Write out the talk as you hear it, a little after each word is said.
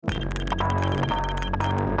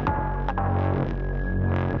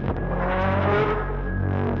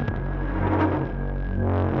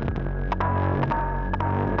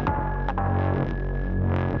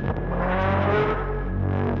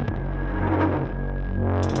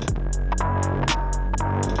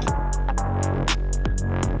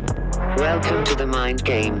Welcome to the Mind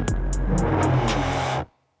Game.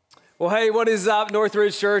 Well, hey, what is up,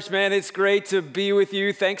 Northridge Church, man? It's great to be with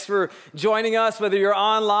you. Thanks for joining us, whether you're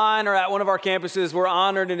online or at one of our campuses. We're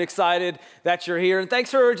honored and excited that you're here. And thanks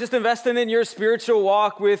for just investing in your spiritual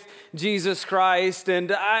walk with Jesus Christ.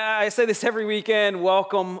 And I say this every weekend,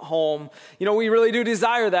 welcome home. You know, we really do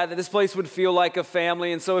desire that this place would feel like a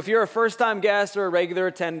family. And so if you're a first-time guest or a regular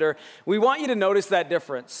attender, we want you to notice that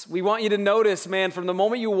difference. We want you to notice, man, from the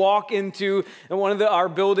moment you walk into one of our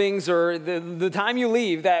buildings or the time you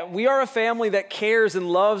leave, that we are a family that cares and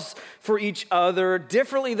loves for each other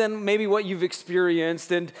differently than maybe what you've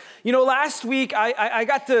experienced. And, you know, last week I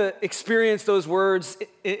got to experience those words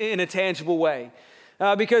in a tangible way.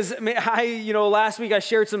 Because last week I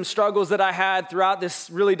shared some struggles that I had throughout this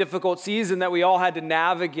really difficult season that we all had to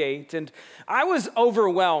navigate. And I was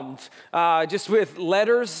overwhelmed just with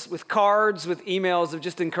letters, with cards, with emails of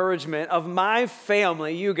just encouragement of my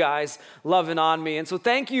family, you guys, loving on me. And so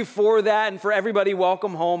thank you for that. And for everybody,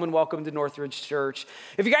 welcome home and welcome to Northridge Church.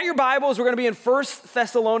 If you got your Bibles, we're going to be in 1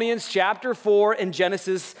 Thessalonians chapter 4 and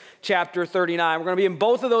Genesis chapter 39. We're going to be in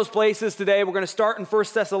both of those places today. We're going to start in 1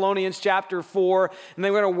 Thessalonians chapter 4, and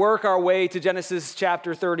then we're going to work our way to Genesis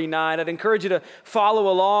chapter 39. I'd encourage you to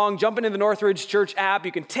follow along, jump into the Northridge Church app.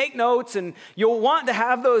 You can take notes, and you'll want to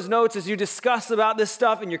have those notes as you discuss about this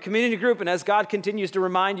stuff in your community group and as God continues to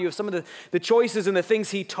remind you of some of the choices and the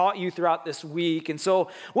things he taught you throughout this week. And so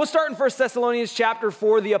we'll start in 1 Thessalonians chapter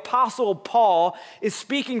 4. The Apostle Paul is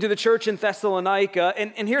speaking to the church in Thessalonica,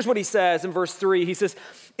 and here's what he says in verse 3. He says,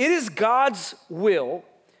 "It is God's will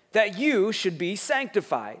that you should be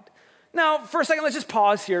sanctified." Now, for a second, let's just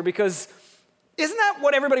pause here, because isn't that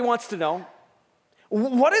what everybody wants to know?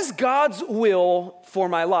 What is God's will for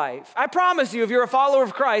my life? I promise you, if you're a follower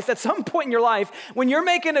of Christ, at some point in your life, when you're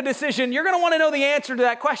making a decision, you're going to want to know the answer to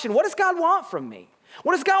that question. What does God want from me?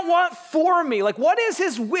 What does God want for me? Like, what is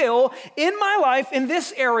his will in my life in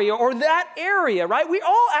this area or that area, right? We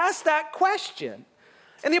all ask that question.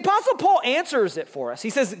 And the Apostle Paul answers it for us.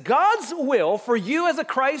 He says, God's will for you as a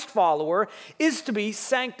Christ follower is to be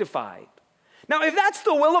sanctified. Now, if that's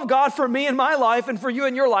the will of God for me in my life and for you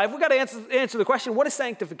in your life, we've got to answer the question, what is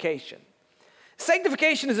sanctification?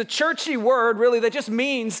 Sanctification is a churchy word, really, that just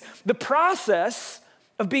means the process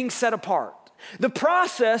of being set apart. The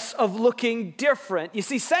process of looking different. You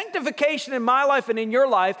see, sanctification in my life and in your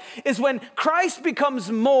life is when Christ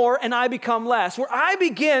becomes more and I become less, where I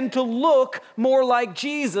begin to look more like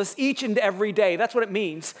Jesus each and every day. That's what it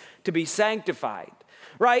means to be sanctified,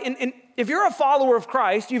 right? And if you're a follower of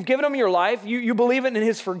Christ, you've given him your life, you believe in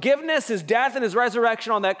his forgiveness, his death, and his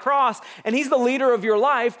resurrection on that cross, and he's the leader of your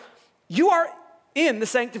life, you are in the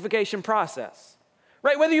sanctification process.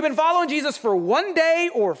 Right, whether you've been following Jesus for one day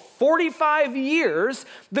or 45 years,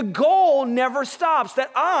 the goal never stops,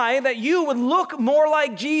 that you would look more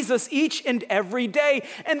like Jesus each and every day.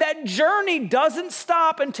 And that journey doesn't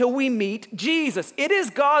stop until we meet Jesus. It is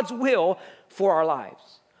God's will for our lives,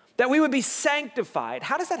 that we would be sanctified.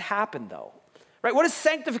 How does that happen, though? Right, what does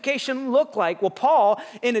sanctification look like? Well, Paul,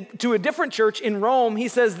 to a different church in Rome, he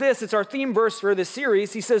says this, it's our theme verse for this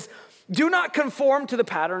series. He says, "Do not conform to the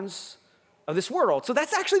patterns of this world." So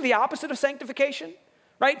that's actually the opposite of sanctification,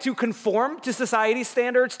 right? To conform to society's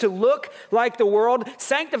standards, to look like the world.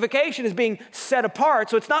 Sanctification is being set apart.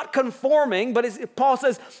 So it's not conforming, but Paul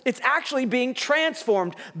says it's actually being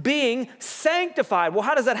transformed, being sanctified. Well,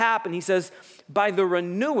 how does that happen? He says, by the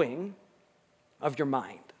renewing of your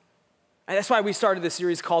mind. And that's why we started this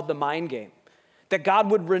series called The Mind Game. That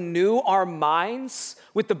God would renew our minds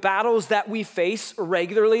with the battles that we face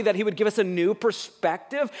regularly, that he would give us a new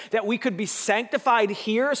perspective, that we could be sanctified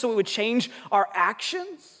here so it would change our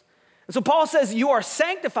actions. And so Paul says you are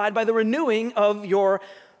sanctified by the renewing of your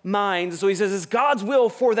minds. So he says it's God's will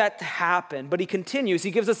for that to happen. But he continues,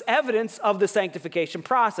 he gives us evidence of the sanctification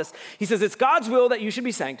process. He says it's God's will that you should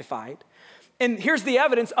be sanctified. And here's the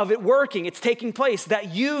evidence of it working. It's taking place,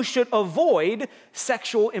 that you should avoid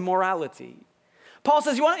sexual immorality. Paul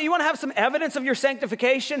says, you want to have some evidence of your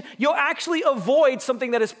sanctification? You'll actually avoid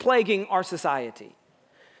something that is plaguing our society.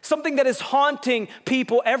 Something that is haunting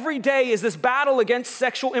people every day is this battle against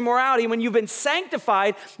sexual immorality. When you've been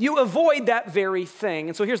sanctified, you avoid that very thing.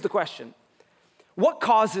 And so here's the question. What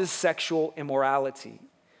causes sexual immorality?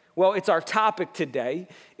 Well, it's our topic today.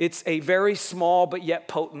 It's a very small but yet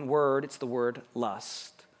potent word. It's the word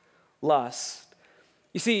lust. Lust.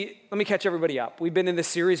 You see, let me catch everybody up. We've been in this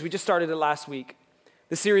series. We just started it last week.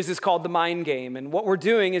 The series is called The Mind Game, and what we're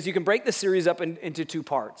doing is you can break the series up into two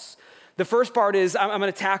parts. The first part is I'm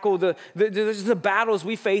going to tackle the battles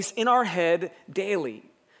we face in our head daily,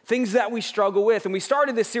 things that we struggle with. And we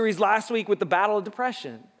started this series last week with the battle of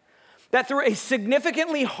depression. that through a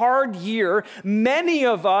significantly hard year, many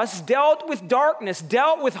of us dealt with darkness,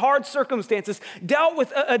 dealt with hard circumstances, dealt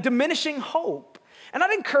with a diminishing hope. And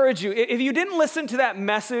I'd encourage you, if you didn't listen to that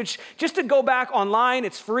message, just to go back online.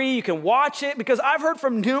 It's free. You can watch it, because I've heard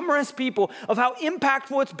from numerous people of how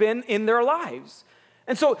impactful it's been in their lives.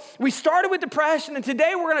 And so we started with depression, and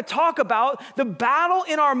today we're going to talk about the battle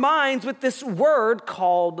in our minds with this word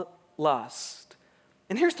called lust.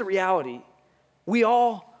 And here's the reality. We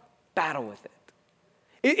all battle with it.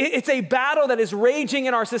 It's a battle that is raging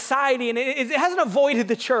in our society, and it hasn't avoided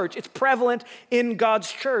the church. It's prevalent in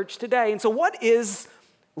God's church today. And so what is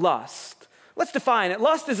lust? Let's define it.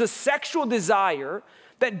 Lust is a sexual desire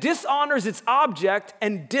that dishonors its object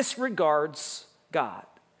and disregards God.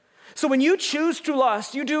 So when you choose to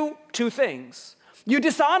lust, you do two things. You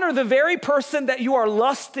dishonor the very person that you are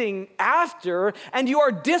lusting after, and you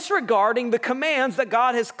are disregarding the commands that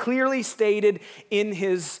God has clearly stated in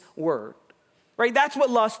his word. Right? That's what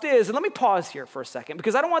lust is. And let me pause here for a second,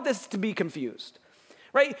 because I don't want this to be confused.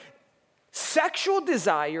 Right? Sexual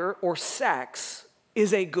desire or sex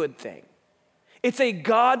is a good thing. It's a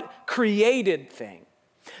God-created thing.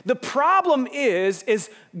 The problem is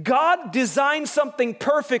God designed something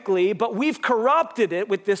perfectly, but we've corrupted it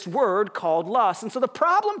with this word called lust. And so the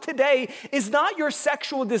problem today is not your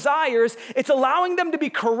sexual desires, it's allowing them to be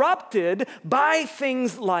corrupted by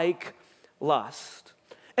things like lust.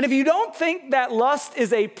 And if you don't think that lust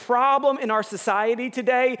is a problem in our society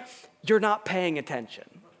today, you're not paying attention.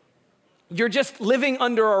 You're just living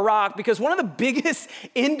under a rock, because one of the biggest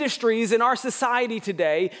industries in our society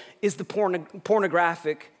today is the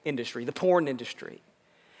pornographic industry, the porn industry.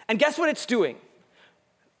 And guess what it's doing?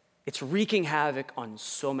 It's wreaking havoc on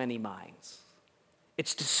so many minds.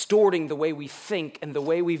 It's distorting the way we think and the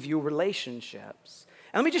way we view relationships.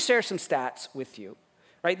 And let me just share some stats with you.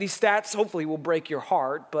 Right? These stats hopefully will break your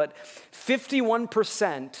heart, but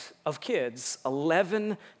 51% of kids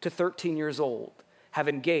 11 to 13 years old have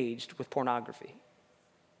engaged with pornography.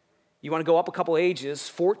 You want to go up a couple ages,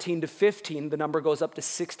 14 to 15, the number goes up to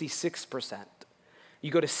 66%.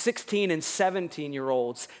 You go to 16 and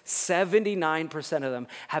 17-year-olds, 79% of them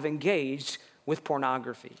have engaged with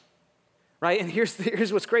pornography. Right? And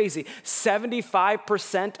here's what's crazy.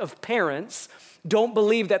 75% of parents don't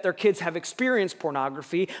believe that their kids have experienced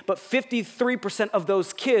pornography, but 53% of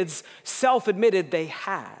those kids self-admitted they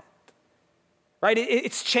had. Right?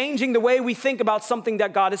 It's changing the way we think about something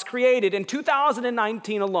that God has created. In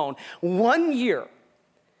 2019 alone, one year,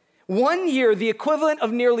 the equivalent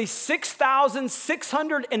of nearly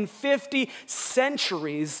 6,650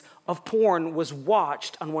 centuries of porn was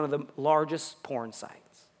watched on one of the largest porn sites.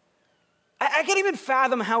 I can't even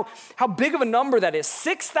fathom how big of a number that is.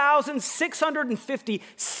 6,650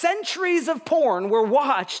 centuries of porn were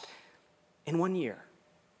watched in 1 year.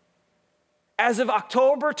 As of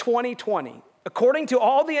October 2020, according to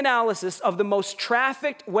all the analysis of the most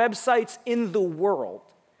trafficked websites in the world,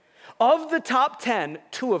 of the top 10,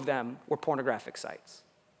 2 of them were pornographic sites.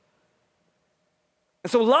 And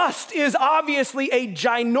so lust is obviously a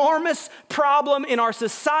ginormous problem in our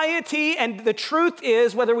society, and the truth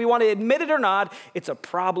is, whether we want to admit it or not, it's a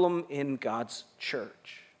problem in God's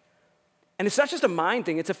church. And it's not just a mind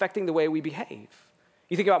thing, it's affecting the way we behave.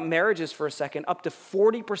 You think about marriages for a second, up to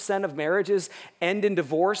 40% of marriages end in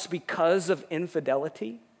divorce because of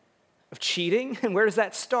infidelity, of cheating. And where does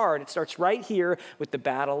that start? It starts right here with the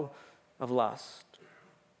battle of lust.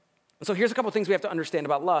 And so here's a couple of things we have to understand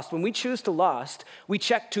about lust. When we choose to lust, we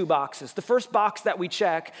check 2 boxes. The first box that we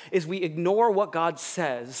check is we ignore what God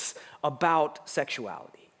says about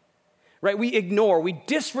sexuality. Right? We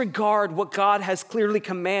disregard what God has clearly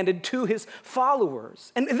commanded to his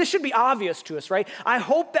followers. And this should be obvious to us, right? I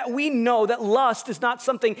hope that we know that lust is not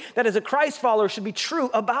something that as a Christ follower should be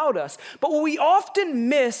true about us. But what we often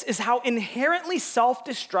miss is how inherently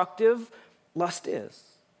self-destructive lust is.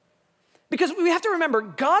 Because we have to remember,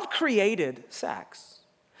 God created sex.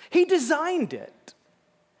 He designed it.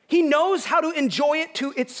 He knows how to enjoy it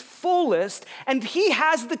to its fullest, and he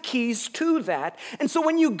has the keys to that. And so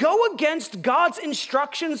when you go against God's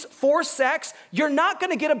instructions for sex, you're not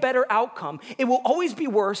going to get a better outcome. It will always be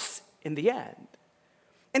worse in the end.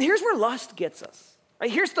 And here's where lust gets us.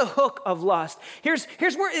 Right? Here's the hook of lust. Here's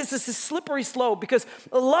where it's this slippery slope, because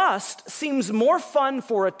lust seems more fun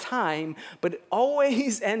for a time, but it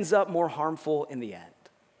always ends up more harmful in the end.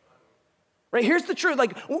 Right? Here's the truth.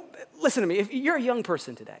 Like, listen to me. If you're a young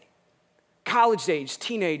person today, college age,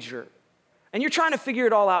 teenager, and you're trying to figure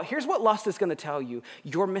it all out, here's what lust is going to tell you.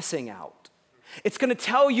 You're missing out. It's going to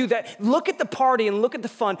tell you that look at the party and look at the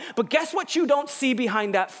fun. But guess what you don't see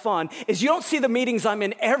behind that fun is you don't see the meetings I'm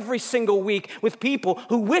in every single week with people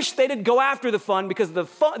who wish they did go after the fun because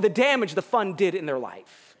of the damage the fun did in their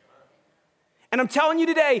life. And I'm telling you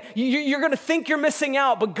today, you're going to think you're missing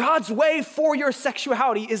out, but God's way for your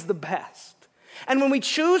sexuality is the best. And when we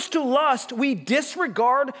choose to lust, we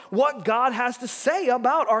disregard what God has to say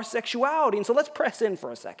about our sexuality. And so let's press in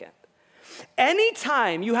for a second.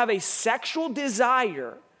 Anytime you have a sexual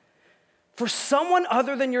desire for someone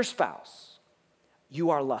other than your spouse,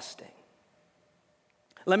 you are lusting.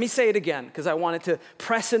 Let me say it again because I want it to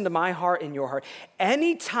press into my heart and your heart.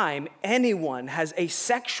 Anytime anyone has a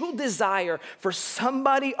sexual desire for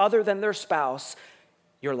somebody other than their spouse,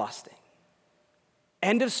 you're lusting.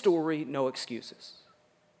 End of story, no excuses.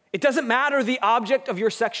 It doesn't matter the object of your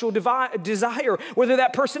sexual desire, whether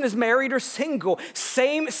that person is married or single,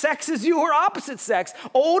 same sex as you or opposite sex,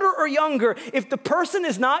 older or younger. If the person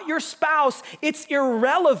is not your spouse, it's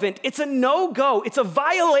irrelevant. It's a no-go. It's a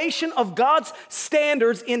violation of God's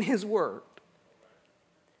standards in his word.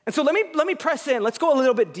 And so let me press in. Let's go a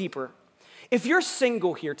little bit deeper. If you're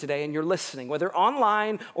single here today and you're listening, whether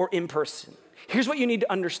online or in person, here's what you need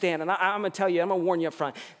to understand. And I'm going to tell you, I'm going to warn you up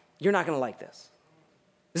front. You're not going to like this.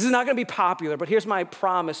 This is not going to be popular, but here's my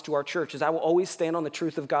promise to our church is I will always stand on the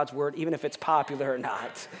truth of God's word, even if it's popular or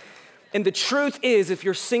not. And the truth is, if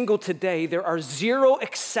you're single today, there are 0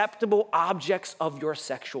 acceptable objects of your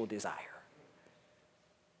sexual desire.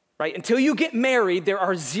 Right? Until you get married, there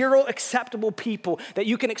are 0 acceptable people that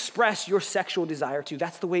you can express your sexual desire to.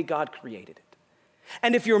 That's the way God created it.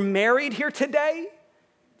 And if you're married here today,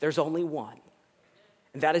 there's only one.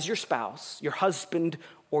 And that is your spouse, your husband,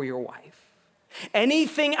 or your wife.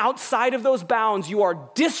 Anything outside of those bounds, you are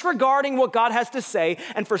disregarding what God has to say,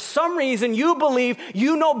 and for some reason you believe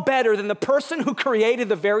you know better than the person who created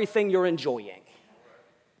the very thing you're enjoying.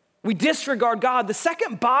 We disregard God. The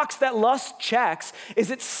second box that lust checks is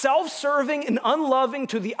it's self-serving and unloving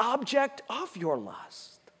to the object of your lust.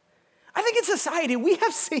 I think in society we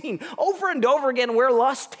have seen over and over again where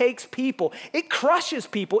lust takes people. It crushes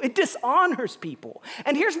people. It dishonors people.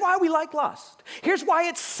 And here's why we like lust. Here's why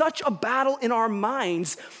it's such a battle in our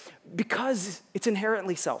minds, because it's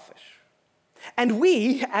inherently selfish. And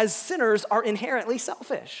we, as sinners, are inherently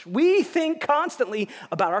selfish. We think constantly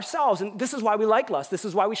about ourselves, and this is why we like lust. This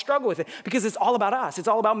is why we struggle with it, because it's all about us. It's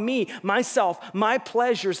all about me, myself, my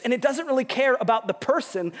pleasures, and it doesn't really care about the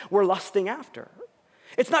person we're lusting after.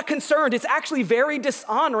 It's not concerned. It's actually very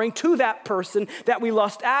dishonoring to that person that we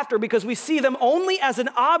lust after because we see them only as an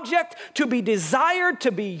object to be desired,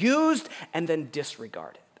 to be used, and then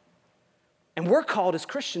disregarded. And we're called as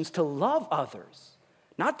Christians to love others,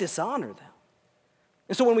 not dishonor them.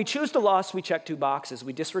 And so when we choose to lust, we check 2 boxes.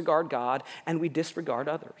 We disregard God and we disregard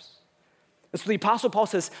others. And so the Apostle Paul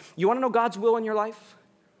says, you want to know God's will in your life?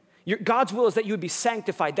 God's will is that you would be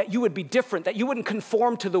sanctified, that you would be different, that you wouldn't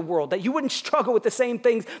conform to the world, that you wouldn't struggle with the same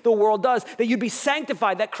things the world does, that you'd be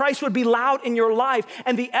sanctified, that Christ would be loud in your life.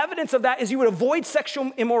 And the evidence of that is you would avoid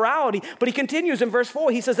sexual immorality. But he continues in verse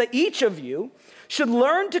 4, he says that each of you should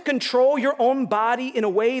learn to control your own body in a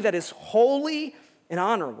way that is holy and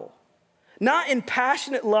honorable, not in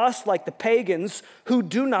passionate lust like the pagans who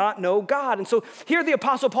do not know God. And so here the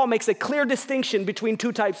Apostle Paul makes a clear distinction between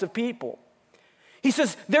 2 types of people. He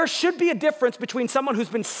says there should be a difference between someone who's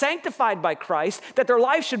been sanctified by Christ, that their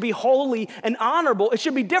life should be holy and honorable. It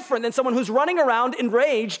should be different than someone who's running around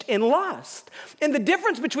enraged in lust. And the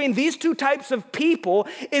difference between these 2 types of people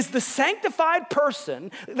is the sanctified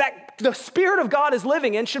person that the Spirit of God is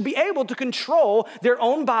living in should be able to control their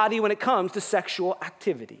own body when it comes to sexual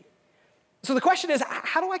activity. So the question is,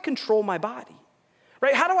 how do I control my body?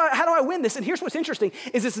 Right? How do I win this? And here's what's interesting,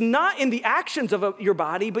 is it's not in the actions of your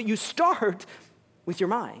body, but you start with your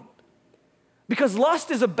mind. Because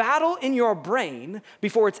lust is a battle in your brain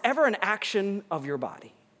before it's ever an action of your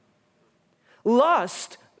body.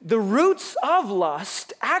 Lust, the roots of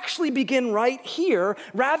lust actually begin right here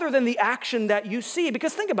rather than the action that you see.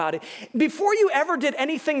 Because think about it, before you ever did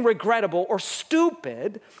anything regrettable or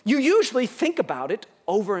stupid, you usually think about it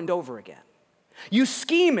over and over again. You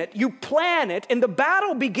scheme it, you plan it, and the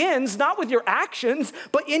battle begins not with your actions,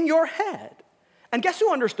 but in your head. And guess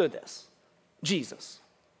who understood this? Jesus,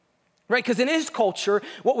 right? Because in his culture,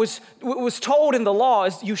 what was told in the law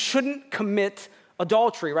is you shouldn't commit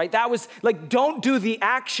adultery, right? That was like, don't do the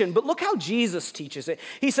action. But look how Jesus teaches it.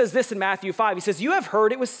 He says this in Matthew 5. He says, you have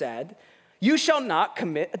heard it was said, You shall not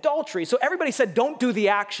commit adultery. So everybody said, don't do the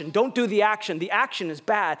action. Don't do the action. The action is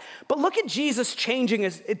bad. But look at Jesus changing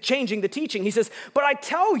the teaching. He says, but I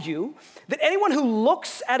tell you that anyone who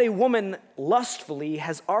looks at a woman lustfully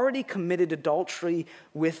has already committed adultery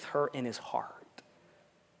with her in his heart.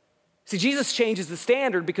 See, Jesus changes the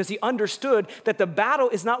standard because he understood that the battle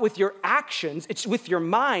is not with your actions, it's with your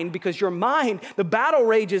mind, because your mind, the battle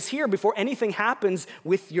rages here before anything happens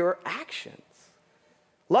with your actions.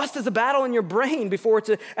 Lust is a battle in your brain before it's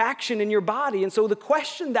an action in your body. And so the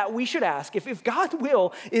question that we should ask, if God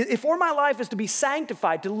will, if for my life is to be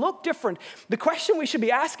sanctified, to look different, the question we should be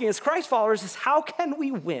asking as Christ followers is, how can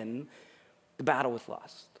we win the battle with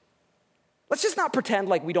lust? Let's just not pretend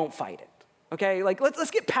like we don't fight it, okay? Like, let's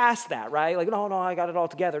get past that, right? Like, no, I got it all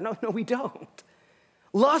together. No, we don't.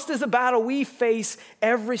 Lust is a battle we face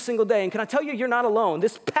every single day. And can I tell you, you're not alone.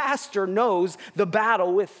 This pastor knows the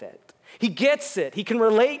battle with it. He gets it. He can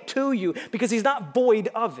relate to you because he's not void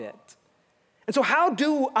of it. And so how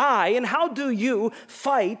do I and how do you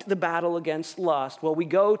fight the battle against lust? Well, we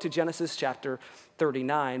go to Genesis chapter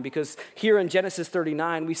 39 because here in Genesis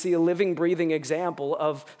 39, we see a living, breathing example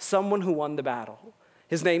of someone who won the battle.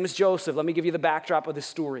 His name is Joseph. Let me give you the backdrop of this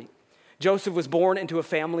story. Joseph was born into a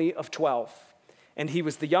family of 12, and he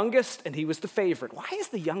was the youngest and he was the favorite. Why is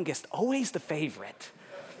the youngest always the favorite?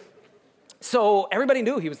 So everybody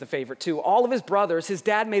knew he was the favorite too. All of his brothers, his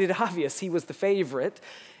dad made it obvious he was the favorite,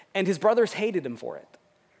 and his brothers hated him for it.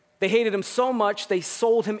 They hated him so much, they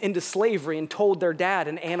sold him into slavery and told their dad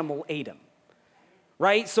an animal ate him,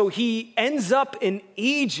 right? So he ends up in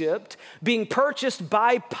Egypt being purchased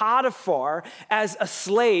by Potiphar as a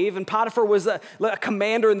slave, and Potiphar was a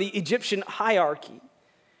commander in the Egyptian hierarchy.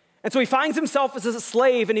 And so he finds himself as a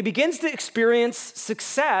slave, and he begins to experience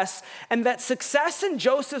success, and that success in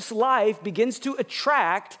Joseph's life begins to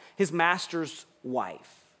attract his master's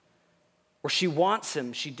wife, where she wants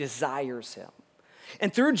him, she desires him.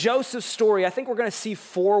 And through Joseph's story, I think we're going to see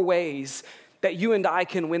 4 ways that you and I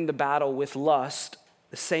can win the battle with lust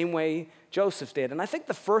the same way Joseph did. And I think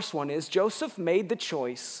the first one is Joseph made the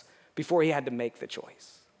choice before he had to make the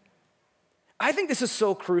choice. I think this is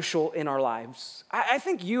so crucial in our lives. I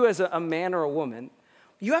think you as a man or a woman,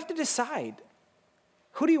 you have to decide,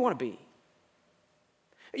 who do you want to be?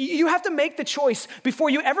 You have to make the choice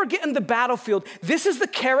before you ever get in the battlefield. This is the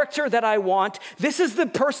character that I want. This is the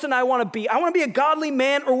person I want to be. I want to be a godly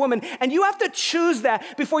man or woman. And you have to choose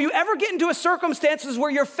that before you ever get into a circumstances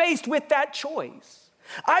where you're faced with that choice.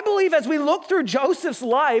 I believe as we look through Joseph's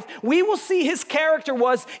life, we will see his character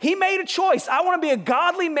was, he made a choice. I want to be a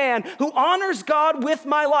godly man who honors God with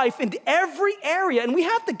my life in every area. And we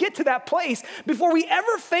have to get to that place before we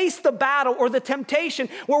ever face the battle or the temptation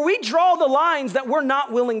where we draw the lines that we're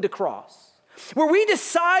not willing to cross. Where we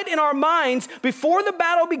decide in our minds before the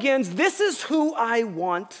battle begins, this is who I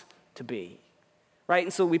want to be. Right?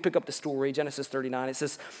 And so we pick up the story, Genesis 39. It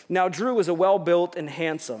says, now Drew was a well-built and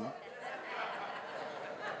handsome.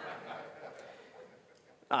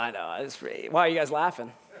 I know, it's pretty. Why are you guys laughing?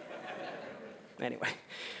 Anyway,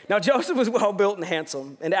 now Joseph was well built and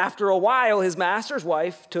handsome, and after a while, his master's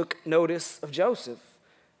wife took notice of Joseph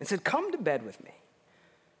and said, come to bed with me.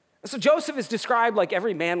 So Joseph is described like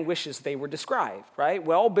every man wishes they were described, right?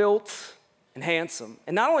 Well built and handsome.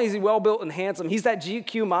 And not only is he well built and handsome, he's that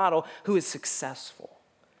GQ model who is successful.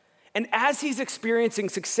 And as he's experiencing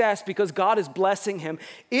success because God is blessing him,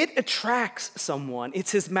 it attracts someone.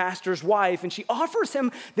 It's his master's wife, and she offers him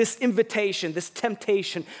this invitation, this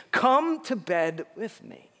temptation, come to bed with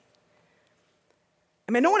me.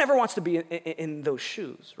 I mean, no one ever wants to be in those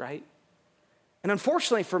shoes, right? And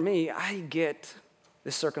unfortunately for me, I get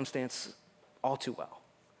this circumstance all too well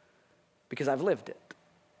because I've lived it.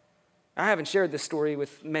 I haven't shared this story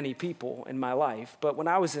with many people in my life, but when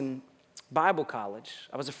I was in Bible college,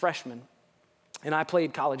 I was a freshman, and I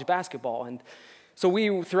played college basketball. And so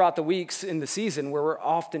we, throughout the weeks in the season, where we're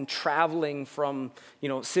often traveling from,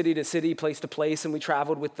 city to city, place to place, and we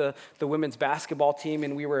traveled with the women's basketball team,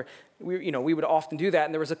 and we would often do that.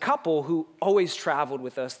 And there was a couple who always traveled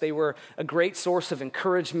with us. They were a great source of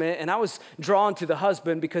encouragement, and I was drawn to the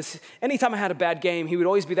husband because anytime I had a bad game, he would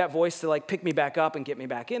always be that voice to pick me back up and get me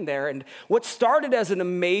back in there. And what started as an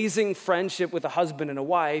amazing friendship with a husband and a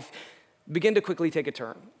wife began to quickly take a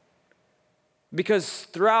turn. Because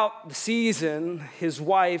throughout the season, his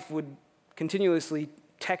wife would continuously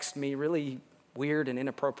text me really weird and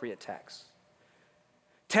inappropriate texts.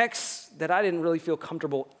 Texts that I didn't really feel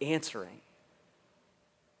comfortable answering.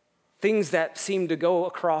 Things that seemed to go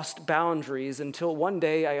across boundaries until one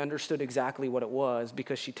day I understood exactly what it was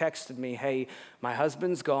because she texted me, hey, my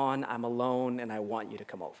husband's gone, I'm alone, and I want you to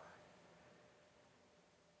come over.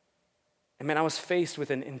 And man, I was faced with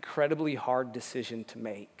an incredibly hard decision to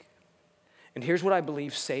make. And here's what I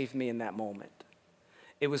believe saved me in that moment.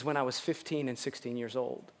 It was when I was 15 and 16 years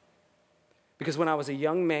old. Because when I was a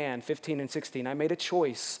young man, 15 and 16, I made a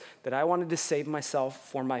choice that I wanted to save myself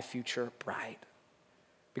for my future bride.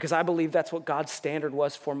 Because I believe that's what God's standard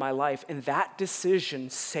was for my life. And that decision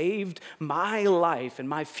saved my life and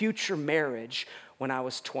my future marriage when I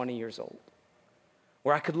was 20 years old.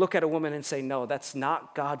 Where I could look at a woman and say, no, that's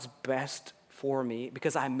not God's best for me,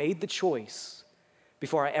 because I made the choice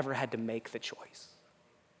before I ever had to make the choice.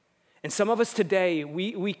 And some of us today,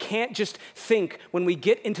 we can't just think when we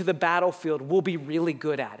get into the battlefield, we'll be really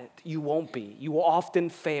good at it. You won't be. You will often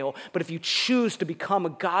fail. But if you choose to become a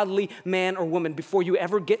godly man or woman before you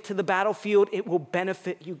ever get to the battlefield, it will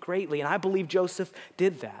benefit you greatly. And I believe Joseph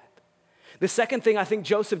did that. The second thing I think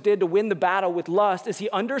Joseph did to win the battle with lust is he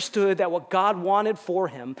understood that what God wanted for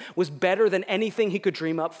him was better than anything he could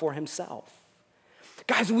dream up for himself.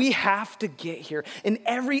 Guys, we have to get here in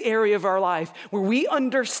every area of our life where we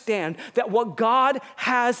understand that what God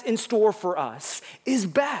has in store for us is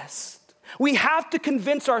best. We have to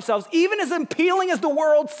convince ourselves, even as appealing as the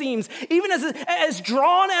world seems, even as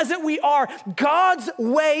drawn as we are, God's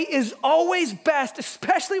way is always best,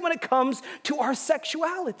 especially when it comes to our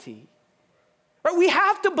sexuality. Right? We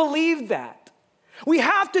have to believe that. We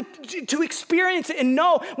have to experience it and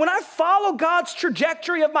know when I follow God's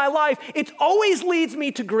trajectory of my life, it always leads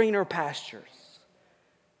me to greener pastures.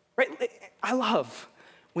 Right? I love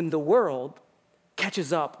when the world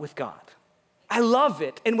catches up with God. I love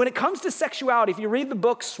it. And when it comes to sexuality, if you read the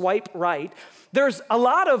book Swipe Right, there's a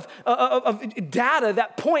lot of data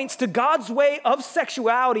that points to God's way of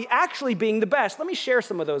sexuality actually being the best. Let me share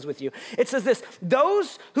some of those with you. It says this: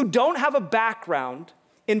 those who don't have a background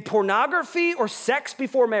in pornography or sex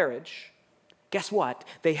before marriage, guess what?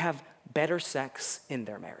 They have better sex in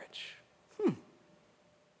their marriage.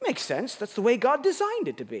 Makes sense. That's the way God designed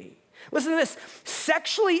it to be. Listen to this.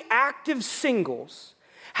 Sexually active singles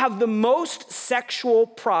have the most sexual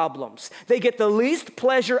problems. They get the least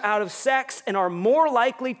pleasure out of sex and are more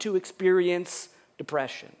likely to experience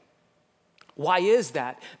depression. Why is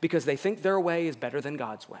that? Because they think their way is better than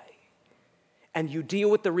God's way. And you deal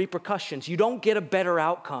with the repercussions. You don't get a better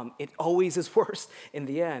outcome. It always is worse in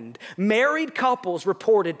the end. Married couples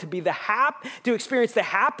reported to experience the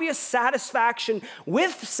happiest satisfaction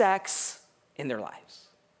with sex in their lives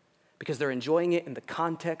because they're enjoying it in the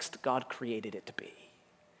context God created it to be.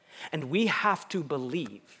 And we have to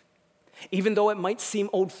believe, even though it might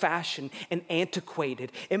seem old-fashioned and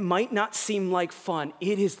antiquated, it might not seem like fun,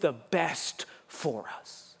 it is the best for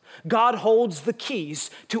us. God holds the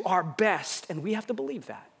keys to our best, and we have to believe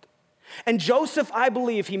that. And Joseph, I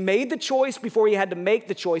believe, he made the choice before he had to make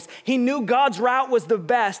the choice. He knew God's route was the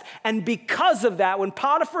best, and because of that, when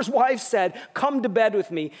Potiphar's wife said, "Come to bed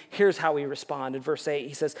with me," here's how he responded. Verse 8,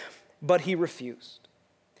 he says, "But he refused.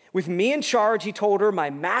 With me in charge," he told her, "my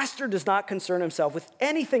master does not concern himself with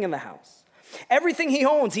anything in the house. Everything he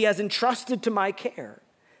owns, he has entrusted to my care.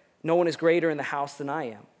 No one is greater in the house than I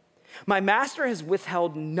am. My master has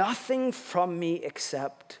withheld nothing from me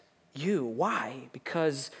except you." Why?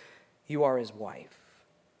 Because you are his wife.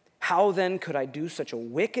 How then could I do such a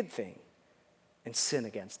wicked thing and sin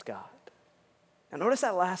against God? Now notice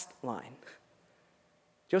that last line.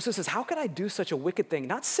 Joseph says, how could I do such a wicked thing?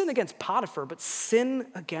 Not sin against Potiphar, but sin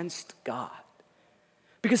against God.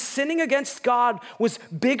 Because sinning against God was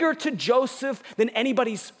bigger to Joseph than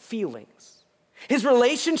anybody's feelings. His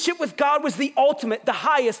relationship with God was the ultimate, the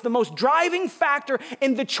highest, the most driving factor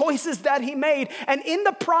in the choices that he made. And in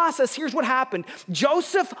the process, here's what happened.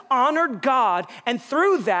 Joseph honored God, and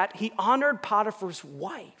through that, he honored Potiphar's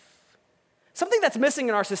wife. Something that's missing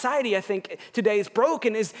in our society, I think, today is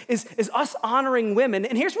broken, is us honoring women.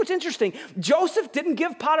 And here's what's interesting. Joseph didn't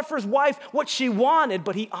give Potiphar's wife what she wanted,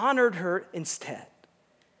 but he honored her instead.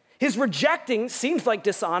 His rejecting seems like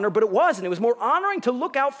dishonor, but it wasn't. It was more honoring to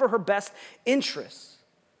look out for her best interests.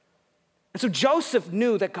 And so Joseph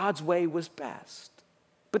knew that God's way was best.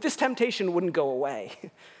 But this temptation wouldn't go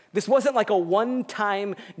away. This wasn't like a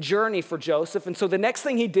one-time journey for Joseph. And so the next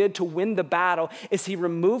thing he did to win the battle is he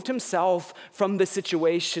removed himself from the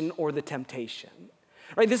situation or the temptation.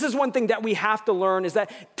 Right? This is one thing that we have to learn is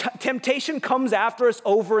that temptation comes after us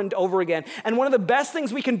over and over again. And one of the best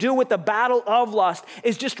things we can do with the battle of lust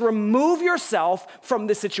is just remove yourself from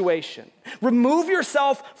the situation. Remove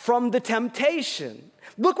yourself from the temptation.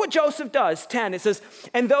 Look what Joseph does. 10, it says,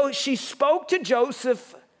 "And though she spoke to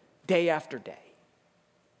Joseph day after day."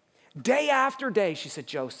 Day after day, she said,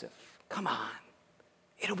 "Joseph, come on.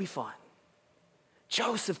 It'll be fun.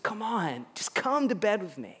 Joseph, come on. Just come to bed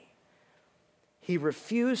with me." he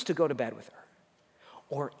refused to go to bed with her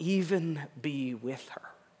or even be with her.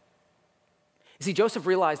 You see, Joseph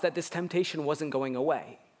realized that this temptation wasn't going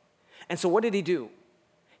away. And so what did he do?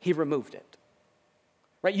 He removed it.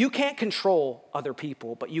 Right? You can't control other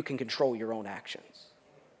people, but you can control your own actions.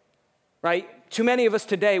 Right? Too many of us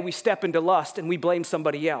today, we step into lust and we blame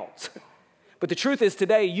somebody else. But the truth is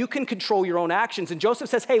today, you can control your own actions. And Joseph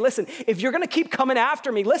says, hey, listen, if you're gonna keep coming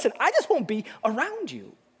after me, listen, I just won't be around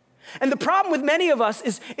you. And the problem with many of us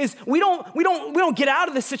is we don't get out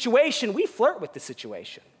of the situation, we flirt with the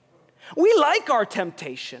situation. We like our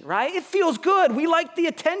temptation, right? It feels good. We like the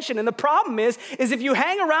attention. And the problem is if you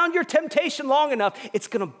hang around your temptation long enough, it's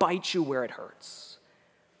gonna bite you where it hurts.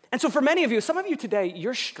 And so for many of you, some of you today,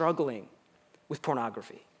 you're struggling with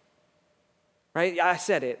pornography, right? I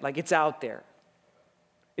said it, like it's out there.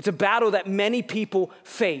 It's a battle that many people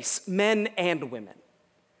face, men and women.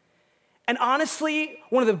 And honestly,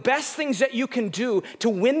 one of the best things that you can do to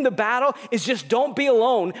win the battle is just don't be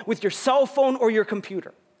alone with your cell phone or your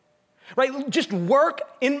computer. Right? Just work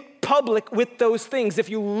in public with those things. If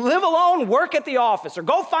you live alone, work at the office or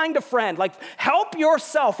go find a friend. Like, help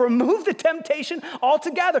yourself. Remove the temptation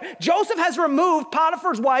altogether. Joseph has removed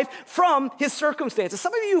Potiphar's wife from his circumstances.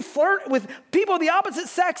 Some of you flirt with people of the opposite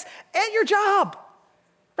sex at your job.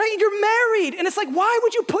 Right? You're married. And it's like, why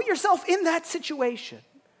would you put yourself in that situation?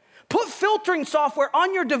 Put filtering software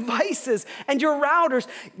on your devices and your routers.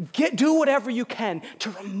 Do whatever you can to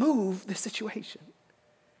remove the situation.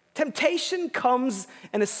 Temptation comes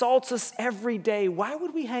and assaults us every day. Why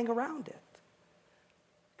would we hang around it?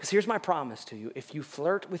 Because here's my promise to you. If you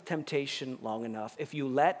flirt with temptation long enough, if you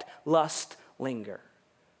let lust linger,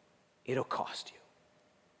 it'll cost you.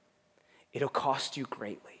 It'll cost you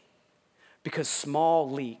greatly. Because small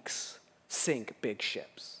leaks sink big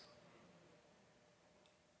ships.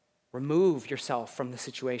 Remove yourself from the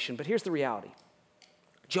situation. But here's the reality.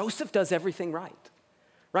 Joseph does everything right.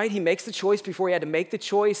 Right? He makes the choice before he had to make the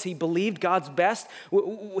choice. He believed God's best.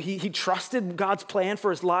 He trusted God's plan for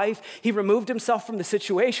his life. He removed himself from the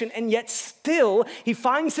situation, and yet still he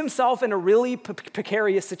finds himself in a really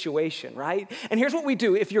precarious situation, right? And here's what we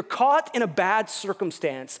do. If you're caught in a bad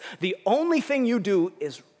circumstance, the only thing you do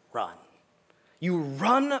is run. You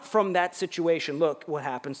run from that situation. Look what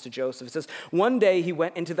happens to Joseph. It says, one day he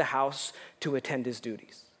went into the house to attend his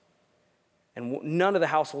duties, and none of the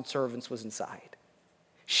household servants was inside.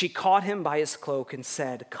 She caught him by his cloak and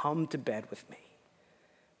said, come to bed with me.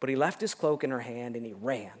 But he left his cloak in her hand and he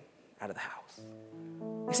ran out of the house.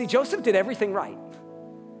 You see, Joseph did everything right.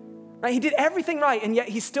 Right? He did everything right, and yet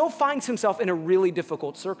he still finds himself in a really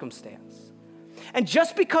difficult circumstance. And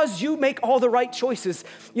just because you make all the right choices,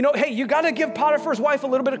 hey, you got to give Potiphar's wife a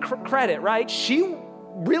little bit of credit, right? She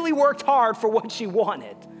really worked hard for what she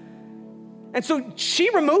wanted. And so she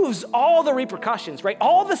removes all the repercussions, right?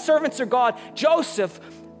 All the servants are gone. Joseph,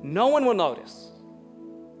 no one will notice.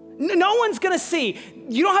 No one's gonna see.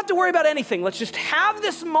 You don't have to worry about anything. Let's just have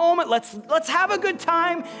this moment. Let's have a good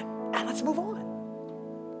time and let's move on.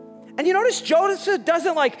 And you notice Joseph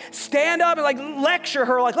doesn't stand up and lecture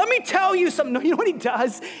her, let me tell you something. No, you know what he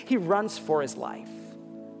does? He runs for his life.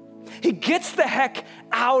 He gets the heck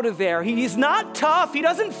out of there. He's not tough. He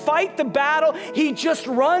doesn't fight the battle. He just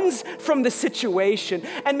runs from the situation.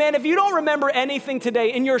 And man, if you don't remember anything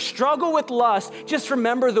today in your struggle with lust, just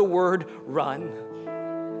remember the word run.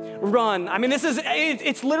 Run. I mean,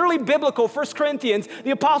 it's literally biblical. 1 Corinthians,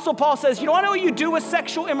 the Apostle Paul says, you want to know what you do with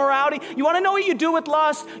sexual immorality? You want to know what you do with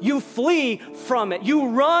lust? You flee from it. You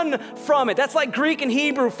run from it. That's like Greek and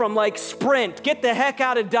Hebrew from sprint. Get the heck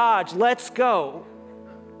out of Dodge. Let's go.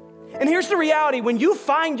 And here's the reality. When you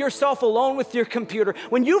find yourself alone with your computer,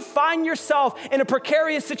 when you find yourself in a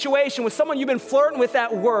precarious situation with someone you've been flirting with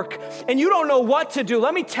at work and you don't know what to do,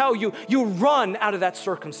 let me tell you, you run out of that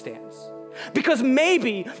circumstance. Because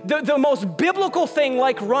maybe the most biblical thing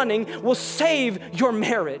like running will save your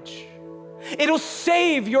marriage. It'll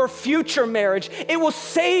save your future marriage. It will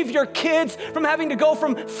save your kids from having to go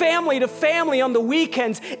from family to family on the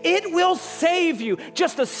weekends. It will save you.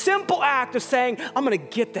 Just a simple act of saying, I'm going to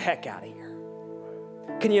get the heck out of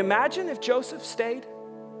here. Can you imagine if Joseph stayed?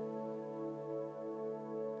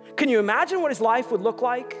 Can you imagine what his life would look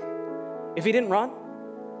like if he didn't run?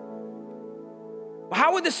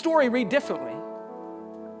 How would the story read differently?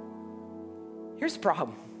 Here's the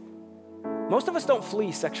problem. Most of us don't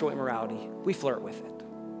flee sexual immorality. We flirt with it.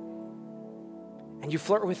 And you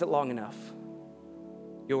flirt with it long enough,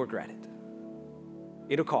 you'll regret it.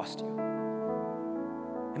 It'll cost you.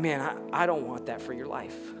 And man, I don't want that for your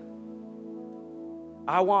life.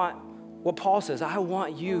 I want what Paul says. I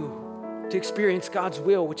want you to experience God's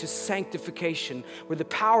will, which is sanctification, where the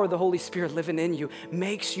power of the Holy Spirit living in you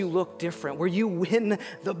makes you look different, where you win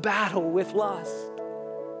the battle with lust.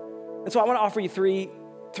 And so I want to offer you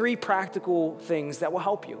three practical things that will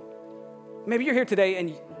help you. Maybe you're here today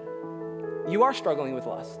and you are struggling with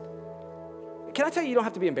lust. Can I tell you don't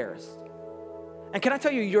have to be embarrassed? And can I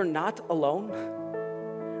tell you you're not alone?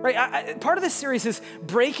 Right? Part of this series is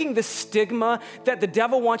breaking the stigma that the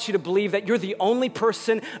devil wants you to believe that you're the only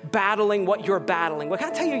person battling what you're battling. Well, can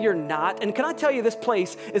I tell you you're not? And can I tell you this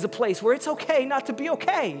place is a place where it's okay not to be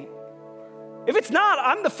okay? If it's not,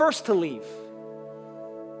 I'm the first to leave.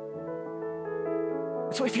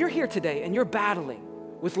 So if you're here today and you're battling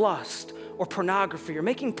with lust or pornography or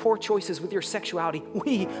making poor choices with your sexuality,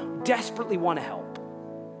 we desperately want to help.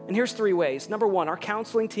 And here's 3 ways. Number 1, our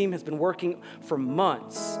counseling team has been working for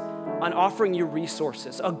months on offering you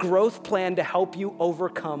resources, a growth plan to help you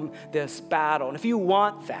overcome this battle. And if you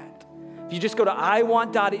want that, if you just go to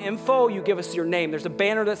iwant.info, you give us your name. There's a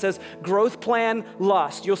banner that says Growth Plan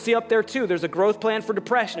Lust. You'll see up there too, there's a growth plan for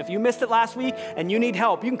depression. If you missed it last week and you need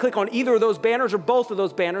help, you can click on either of those banners or both of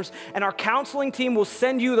those banners, and our counseling team will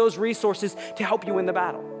send you those resources to help you win the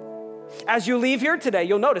battle. As you leave here today,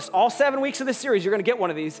 you'll notice all 7 weeks of this series, you're gonna get one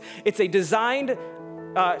of these. It's a designed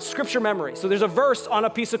scripture memory. So there's a verse on a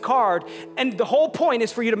piece of card, and the whole point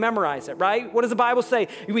is for you to memorize it, right? What does the Bible say?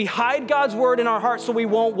 We hide God's word in our hearts so we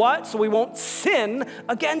won't what? So we won't sin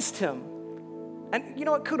against him. And you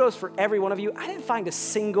know what? Kudos for every one of you. I didn't find a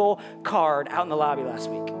single card out in the lobby last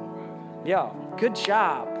week. Yeah, good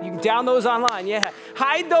job. You can down those online. Yeah,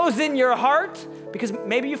 hide those in your heart because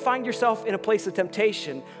maybe you find yourself in a place of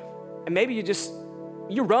temptation. And maybe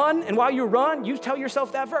you run, and while you run, you tell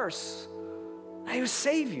yourself that verse. I will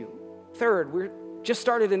save you. 3rd, we're just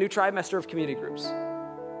started a new trimester of community groups.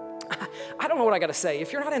 I don't know what I gotta say.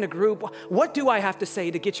 If you're not in a group, what do I have to say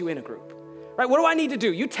to get you in a group? Right, what do I need to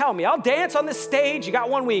do? You tell me. I'll dance on this stage. You got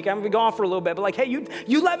 1 week. I'm gonna be gone for a little bit. But like, hey,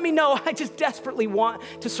 you let me know. I just desperately want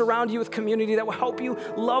to surround you with community that will help you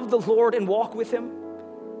love the Lord and walk with him.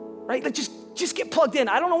 Right? Like just get plugged in.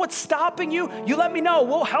 I don't know what's stopping you. You let me know.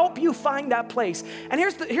 We'll help you find that place. And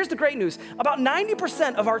here's the great news. About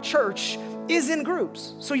 90% of our church is in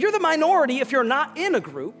groups. So you're the minority if you're not in a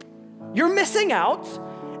group. You're missing out.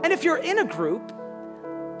 And if you're in a group,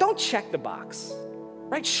 don't check the box.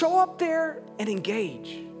 Right? Show up there and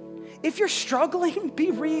engage. If you're struggling,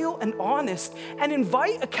 be real and honest and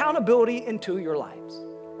invite accountability into your lives.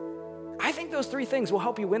 I think those 3 things will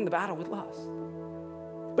help you win the battle with lust.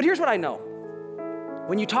 But here's what I know.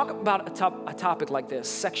 When you talk about a topic like this,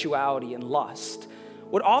 sexuality and lust,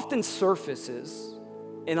 what often surfaces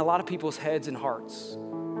in a lot of people's heads and hearts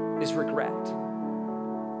is regret.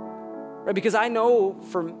 Right? Because I know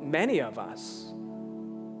for many of us,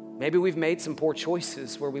 maybe we've made some poor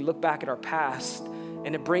choices where we look back at our past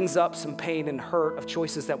and it brings up some pain and hurt of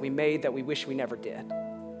choices that we made that we wish we never did.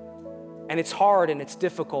 And it's hard and it's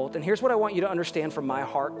difficult. And here's what I want you to understand from my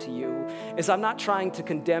heart to you is I'm not trying to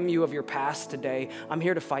condemn you of your past today. I'm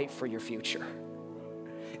here to fight for your future.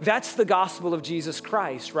 That's the gospel of Jesus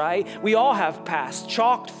Christ, right? We all have past,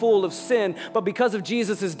 chocked full of sin, but because of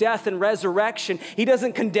Jesus' death and resurrection, he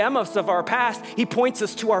doesn't condemn us of our past. He points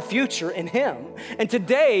us to our future in him. And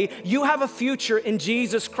today, you have a future in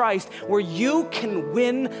Jesus Christ where you can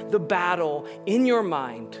win the battle in your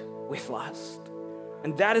mind with lust.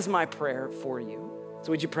 And that is my prayer for you. So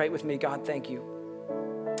would you pray with me? God, thank you.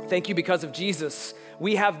 Thank you because of Jesus.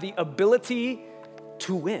 We have the ability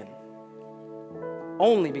to win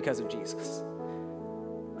only because of Jesus.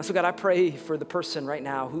 And so God, I pray for the person right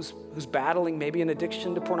now who's battling maybe an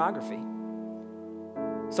addiction to pornography.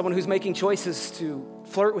 Someone who's making choices to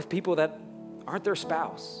flirt with people that aren't their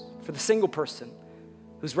spouse. For the single person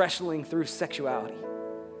who's wrestling through sexuality.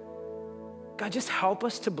 God, just help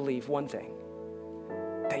us to believe one thing.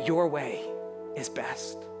 That your way is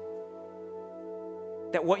best.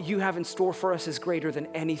 That what you have in store for us is greater than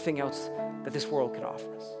anything else that this world can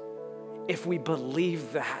offer us. If we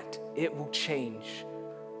believe that, it will change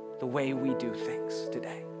the way we do things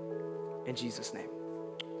today. In Jesus' name,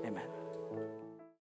 amen.